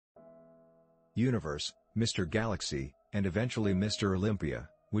Universe, Mr. Galaxy, and eventually Mr. Olympia,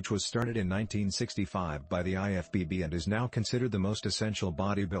 which was started in 1965 by the IFBB and is now considered the most essential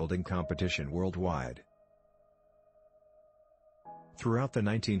bodybuilding competition worldwide. Throughout the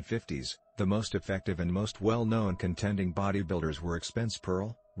 1950s, the most effective and most well-known contending bodybuilders were Spence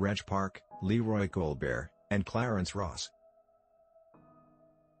Pearl, Reg Park, Leroy Colbert, and Clarence Ross.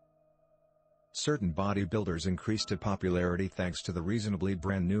 Certain bodybuilders increased to popularity thanks to the reasonably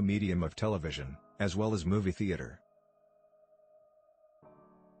brand new medium of television, as well as movie theater.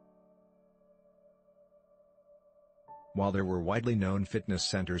 While there were widely known fitness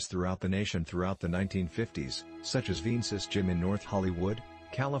centers throughout the nation throughout the 1950s, such as Venus Gym in North Hollywood,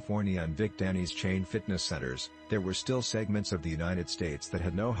 California and Vic Tanny's chain fitness centers, there were still segments of the United States that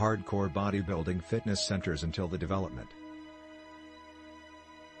had no hardcore bodybuilding fitness centers until the development.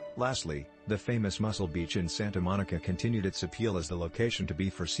 Lastly, the famous Muscle Beach in Santa Monica continued its appeal as the location to be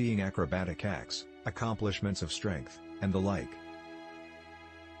for seeing acrobatic acts, accomplishments of strength, and the like.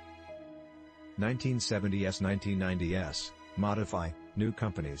 1970s 1990s, Modify, New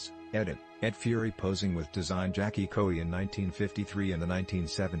Companies, Edit, Ed Fury posing with design Jackie Coe in 1953. In the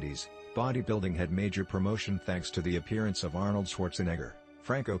 1970s, bodybuilding had major promotion thanks to the appearance of Arnold Schwarzenegger,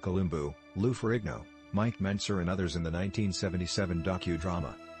 Franco Columbu, Lou Ferrigno, Mike Mentzer and others in the 1977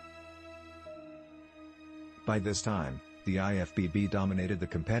 docudrama. By this time, the IFBB dominated the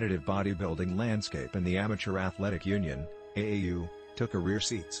competitive bodybuilding landscape and the Amateur Athletic Union, AAU, took a rear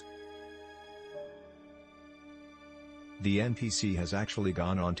seats. The NPC has actually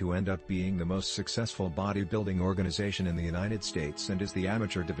gone on to end up being the most successful bodybuilding organization in the United States and is the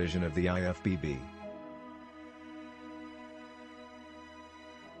amateur division of the IFBB.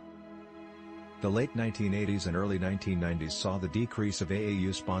 The late 1980s and early 1990s saw the decrease of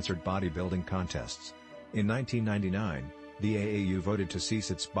AAU-sponsored bodybuilding contests. In 1999, the AAU voted to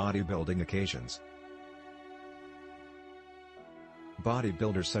cease its bodybuilding occasions.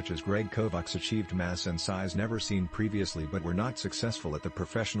 Bodybuilders such as Greg Kovacs achieved mass and size never seen previously but were not successful at the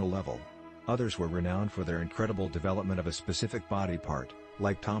professional level. Others were renowned for their incredible development of a specific body part,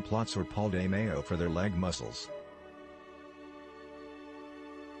 like Tom Plotz or Paul De Mayo for their leg muscles.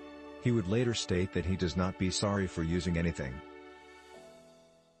 He would later state that he does not be sorry for using anything.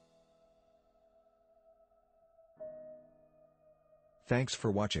 Thanks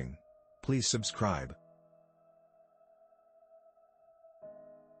for watching. Please subscribe.